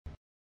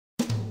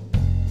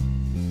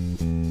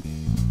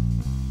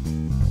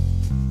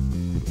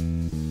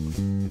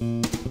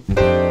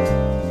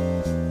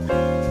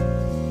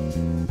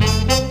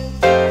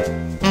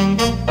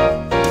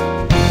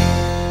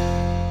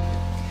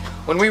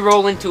When we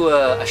roll into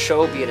a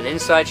show, be it an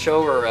inside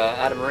show or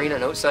at a marina,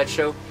 an outside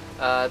show,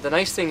 the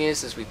nice thing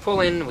is we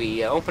pull in,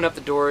 we open up the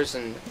doors,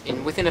 and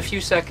within a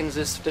few seconds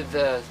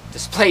the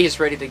display is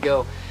ready to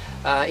go.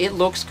 It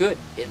looks good.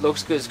 It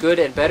looks good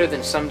and better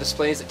than some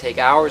displays that take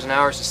hours and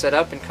hours to set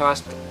up and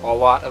cost a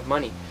lot of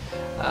money.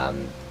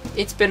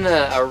 It's been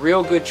a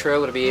real good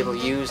trailer to be able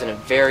to use in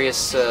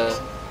various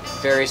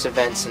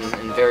events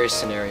and various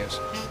scenarios.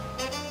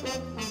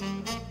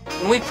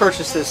 When we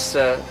purchased this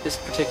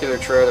particular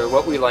trailer,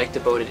 what we liked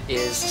about it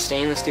is the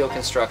stainless steel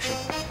construction.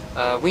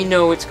 We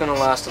know it's going to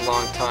last a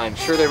long time.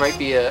 Sure, there might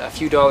be a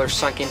few dollars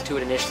sunk into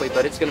it initially,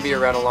 but it's going to be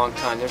around a long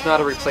time. There's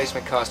not a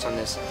replacement cost on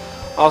this.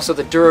 Also,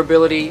 the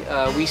durability,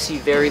 we see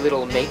very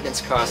little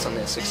maintenance costs on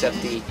this, except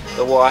the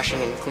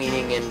washing and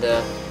cleaning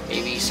and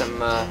maybe some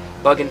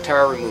bug and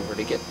tar remover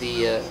to get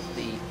the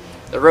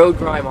road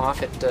grime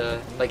off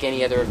it like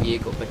any other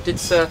vehicle. But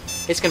it's going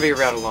to be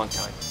around a long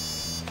time.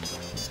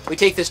 We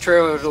take this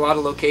trailer to a lot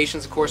of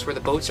locations, of course, where the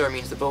boats are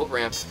means the boat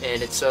ramp,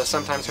 and it's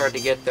sometimes hard to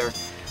get there.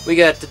 We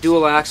got the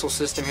dual axle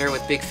system here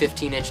with big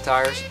 15-inch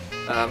tires.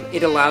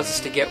 It allows us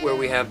to get where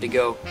we have to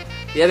go.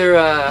 The other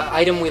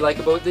item we like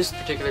about this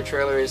particular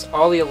trailer is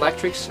all the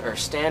electrics are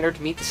standard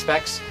to meet the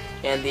specs,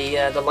 and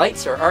the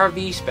lights are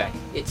RV spec.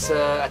 It's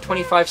a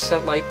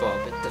 25-cent light bulb.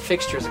 The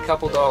fixture is a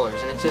couple dollars,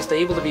 and it's just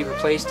able to be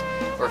replaced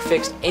or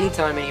fixed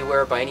anytime,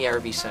 anywhere by any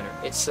RV center.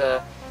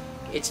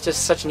 It's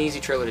just such an easy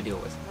trailer to deal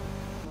with.